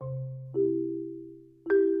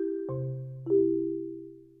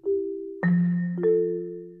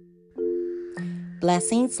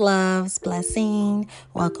Blessings, loves, blessing.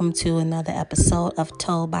 Welcome to another episode of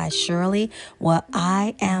Told by Shirley. Well,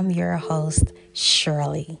 I am your host,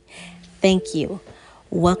 Shirley. Thank you.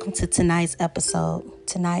 Welcome to tonight's episode.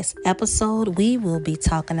 Tonight's episode, we will be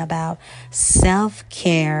talking about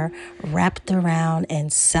self-care wrapped around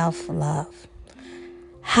in self-love.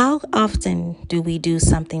 How often do we do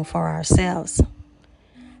something for ourselves?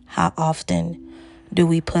 How often do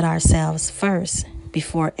we put ourselves first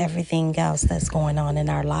before everything else that's going on in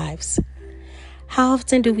our lives? How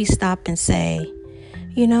often do we stop and say,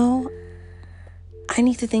 I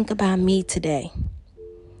need to think about me today?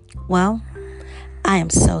 Well, I am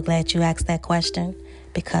so glad you asked that question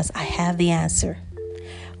because I have the answer.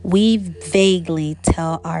 We vaguely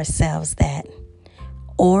tell ourselves that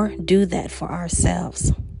or do that for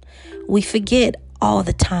ourselves. We forget all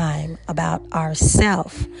the time about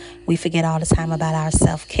ourselves. We forget all the time about our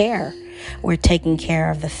self-care. We're taking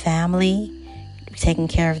care of the family. We're taking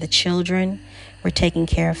care of the children. We're taking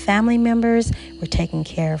care of family members. We're taking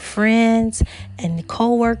care of friends and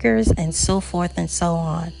co-workers and so forth and so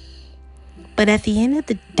on. But at the end of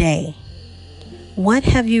the day, what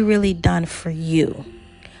have you really done for you?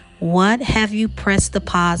 What have you pressed the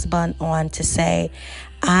pause button on to say,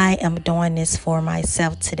 I am doing this for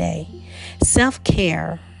myself today?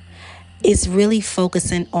 Self-care is really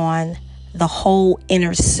focusing on the whole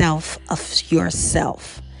inner self of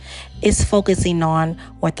yourself. It's focusing on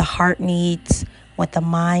what the heart needs, what the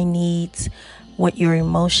mind needs, what your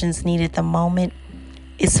emotions need at the moment.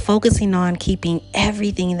 It's focusing on keeping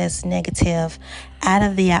everything that's negative out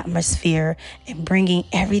of the atmosphere and bringing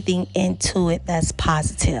everything into it that's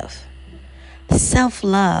positive.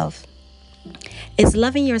 Self-love is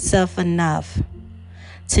loving yourself enough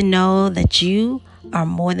to know that you are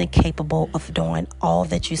more than capable of doing all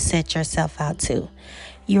that you set yourself out to.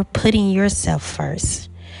 You're putting yourself first.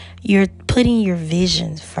 You're putting your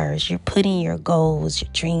visions first. You're putting your goals, your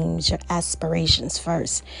dreams, your aspirations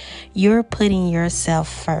first. You're putting yourself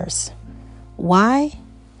first. Why?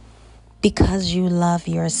 Because you love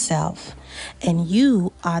yourself. And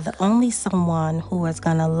you are the only someone who is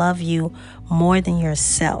going to love you more than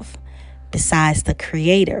yourself, besides the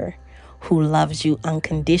Creator who loves you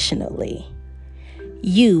unconditionally.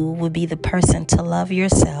 You will be the person to love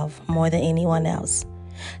yourself more than anyone else.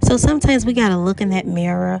 So sometimes we got to look in that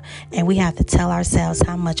mirror and we have to tell ourselves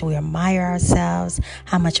how much we admire ourselves,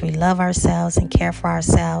 how much we love ourselves and care for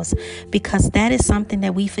ourselves, because that is something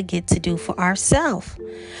that we forget to do for ourselves.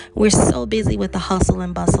 We're so busy with the hustle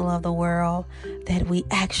and bustle of the world that we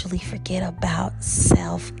actually forget about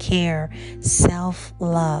self-care,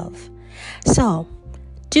 self-love. So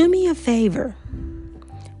do me a favor.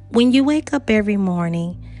 When you wake up every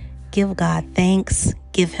morning, give God thanks,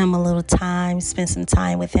 give Him a little time, spend some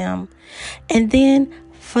time with Him. And then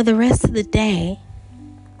for the rest of the day,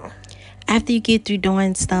 after you get through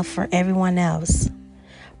doing stuff for everyone else,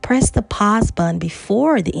 press the pause button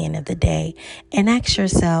before the end of the day and ask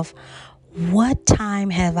yourself, what time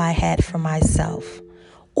have I had for myself?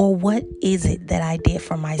 Or what is it that I did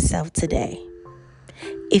for myself today?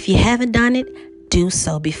 If you haven't done it, do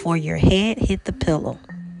so before your head hit the pillow.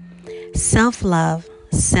 Self-love,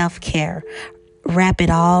 self-care. Wrap it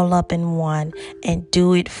all up in one and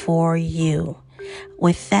do it for you.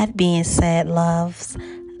 With that being said, loves,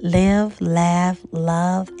 live, laugh,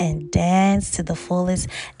 love, and dance to the fullest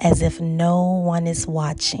as if no one is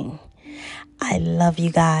watching. I love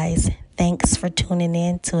you guys. Thanks for tuning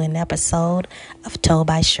in to an episode of Told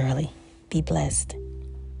by Shirley. Be blessed.